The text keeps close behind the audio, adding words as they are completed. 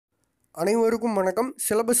அனைவருக்கும் வணக்கம்.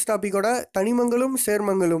 Syllabus டாப்பிக்கோட தனிமங்களும்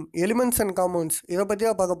சேர்மங்களும் elements and compounds இதை பற்றி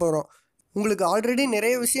தான் பார்க்க போகிறோம். உங்களுக்கு ஆல்ரெடி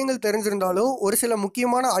நிறைய விஷயங்கள் தெரிஞ்சிருந்தாலும் ஒரு சில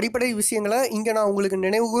முக்கியமான அடிப்படை விஷயங்களை இங்கே நான் உங்களுக்கு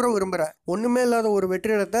நினைவு கூற விரும்புகிறேன். ஒன்றுமே இல்லாத ஒரு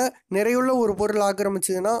வெற்றிடத்தை நிறையுள்ள ஒரு பொருள்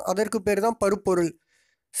ஆக்கிரமிச்சதுன்னா அதற்கு பேர் தான் பருப்பொருள்.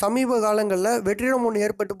 சமீப காலங்களில் வெற்றிடம் ஒன்று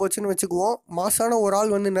ஏற்பட்டு போச்சுன்னு வச்சுக்குவோம். மாசான ஒரு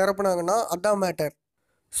ஆள் வந்து நிரப்புனாங்கன்னா அதான் மேட்டர்.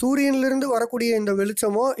 சூரியன்லேருந்து வரக்கூடிய இந்த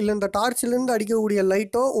வெளிச்சமோ இல்லை இந்த டார்ச்சிலேருந்து அடிக்கக்கூடிய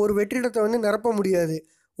லைட்டோ ஒரு வெற்றிடத்தை வந்து நிரப்ப முடியாது.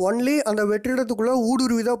 ஒன்லி அந்த வெற்றிடத்துக்குள்ளே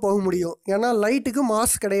ஊடுருவி தான் போக முடியும். ஏன்னா லைட்டுக்கு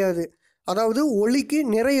மாஸ் கிடையாது, அதாவது ஒளிக்கு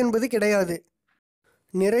நிறை என்பது கிடையாது.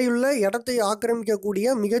 நிறையுள்ள இடத்தை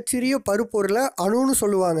ஆக்கிரமிக்கக்கூடிய மிகச்சிறிய பருப்பொருளை அணுன்னு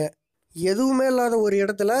சொல்லுவாங்க. எதுவுமே இல்லாத ஒரு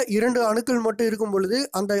இடத்துல 2 அணுக்கள் மட்டும் இருக்கும் பொழுது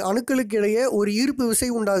அந்த அணுக்களுக்கு இடையே ஒரு ஈர்ப்பு விசை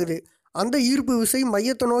உண்டாகுது. அந்த ஈர்ப்பு விசை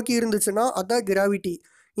மையத்தை நோக்கி இருந்துச்சுன்னா அதான் கிராவிட்டி.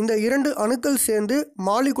 இந்த 2 அணுக்கள் சேர்ந்து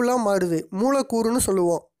மாலிகுலாக மாறுது, மூலக்கூறுன்னு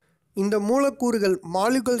சொல்லுவோம். இந்த மூலக்கூறுகள்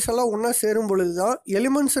மாலிகுல்ஸ் எல்லாம் ஒன்றா சேரும் பொழுது தான்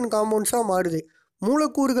எலிமெண்ட்ஸ் அண்ட் காம்பவுண்ட்ஸாக மாறுது.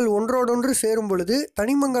 மூலக்கூறுகள் ஒன்றோடொன்று சேரும் பொழுது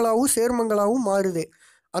தனிமங்களாகவும் சேர்மங்களாகவும் மாறுது.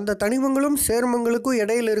 அந்த தனிமங்களும் சேர்மங்களுக்கும்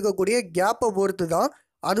இடையில் இருக்கக்கூடிய கேப்பை பொறுத்து தான்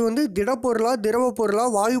அது வந்து திடப்பொருளா திரவ பொருளா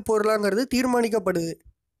வாயு பொருளாங்கிறது தீர்மானிக்கப்படுது.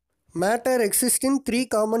 மேட்டர் எக்ஸிஸ்டின் 3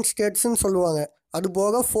 காமன் ஸ்டேட்ஸ்ன்னு சொல்லுவாங்க. அது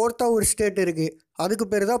போக 4th ஒரு ஸ்டேட் இருக்குது, அதுக்கு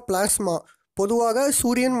பேர் தான் பிளாஸ்மா. பொதுவாக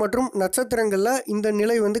சூரியன் மற்றும் நட்சத்திரங்களில் இந்த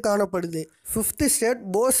நிலை வந்து காணப்படுது. 5th state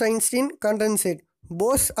Bose Einstein condensate.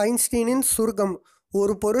 Bose ஐன்ஸ்டீனின் சுருக்கம்.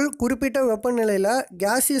 ஒரு பொருள் குறிப்பிட்ட வெப்பநிலையில்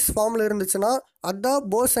கேசியஸ் ஃபார்மில் இருந்துச்சுன்னா அதுதான்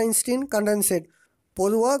போஸ் ஐன்ஸ்டீன் கண்டென்சேட்.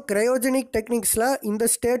 பொதுவாக கிரையோஜெனிக் டெக்னிக்ஸில் இந்த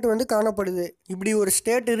ஸ்டேட் வந்து காணப்படுது. இப்படி ஒரு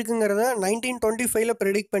ஸ்டேட் இருக்குங்கிறத 1925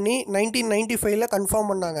 ப்ரெடிக்ட் பண்ணி 1995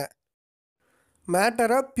 கன்ஃபார்ம் பண்ணாங்க.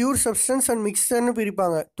 மேட்டரை பியூர் சப்ஸ்டன்ஸ் அண்ட் மிக்சர்னு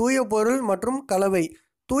பிரிப்பாங்க. தூய பொருள் மற்றும் கலவை.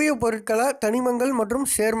 தூய பொருட்களை தனிமங்கள் மற்றும்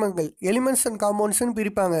சேர்மங்கள் எலிமெண்ட்ஸ் அண்ட் காம்பவுண்ட்ஸ்னு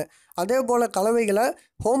பிரிப்பாங்க. அதே போல் கலவைகளை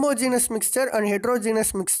homogeneous mixture and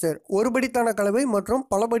heterogeneous mixture, ஒருபடித்தான கலவை மற்றும்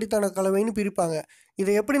பலபடித்தான கலவைன்னு பிரிப்பாங்க.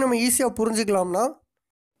 இதை எப்படி நம்ம ஈஸியாக புரிஞ்சுக்கலாம்னா,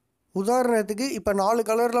 உதாரணத்துக்கு இப்போ 4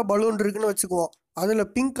 கலரில் பலூன் இருக்குன்னு வச்சுக்குவோம். அதில்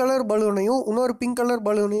பிங்க் கலர் பலூனையும் இன்னொரு பிங்க் கலர்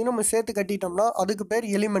பலூனையும் நம்ம சேர்த்து கட்டிட்டோம்னா அதுக்கு பேர்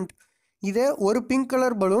எலிமெண்ட். இதே ஒரு பிங்க்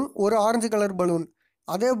கலர் பலூன் ஒரு ஆரஞ்சு கலர் பலூன்,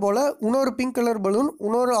 அதே போல் இன்னொரு பிங்க் கலர் பலூன்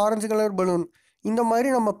இன்னொரு ஆரஞ்சு கலர் பலூன், இந்த மாதிரி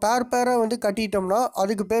நம்ம பேராக வந்து கட்டிட்டோம்னா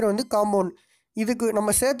அதுக்கு பேர் வந்து காம்பவுண்ட். இதுக்கு நம்ம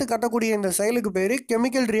சேர்த்து கட்டக்கூடிய இந்த செயலுக்கு பேர்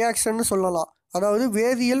கெமிக்கல் ரியாக்ஷன்னு சொல்லலாம், அதாவது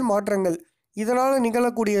வேதியியல் மாற்றங்கள். இதனால்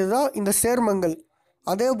நிகழக்கூடியது தான் இந்த சேர்மங்கள்.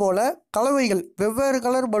 அதே போல் கலவைகள், வெவ்வேறு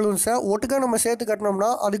கலர் பலூன்ஸை ஒட்டுக்கா நம்ம சேர்த்து கட்டினோம்னா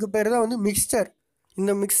அதுக்கு பேர் தான் வந்து மிக்ஸ்சர்.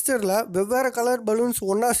 இந்த மிக்ஸ்சரில் வெவ்வேறு கலர் பலூன்ஸ்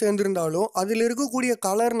ஒன்றா சேர்ந்துருந்தாலும் அதில் இருக்கக்கூடிய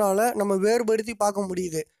கலர்னால் நம்ம வேறுபடுத்தி பார்க்க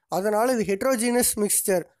முடியுது. அதனால் இது ஹெட்ரோஜீனஸ்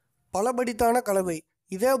மிக்ஸ்சர், பலபடித்தான கலவை.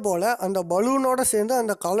 இதே போல் அந்த பலூனோட சேர்ந்து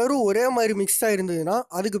அந்த கலரும் ஒரே மாதிரி மிக்ஸ்டாக இருந்ததுன்னா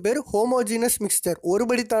அதுக்கு பேர் ஹோமோஜீனஸ் மிக்ஸ்சர்,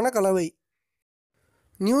 ஒருபடித்தான கலவை.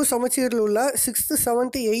 நியூ சமச்சீரில் உள்ள 6th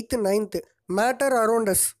 7th 8th 9th matter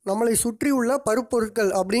around us, நம்மளை சுற்றி உள்ள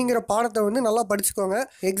பருப்பொருட்கள் அப்படிங்கிற பாடத்தை வந்து நல்லா படிச்சுக்கோங்க.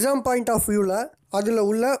 எக்ஸாம் பாயிண்ட் ஆஃப் வியூவில் அதில்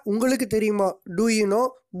உள்ள உங்களுக்கு தெரியுமா, two you know,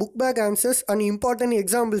 book back answers and important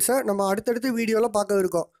எக்ஸாம்பிள்ஸை நம்ம அடுத்தடுத்து வீடியோவில் பார்க்க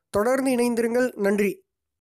இருக்கோம். தொடர்ந்து இணைந்திருங்கள். நன்றி.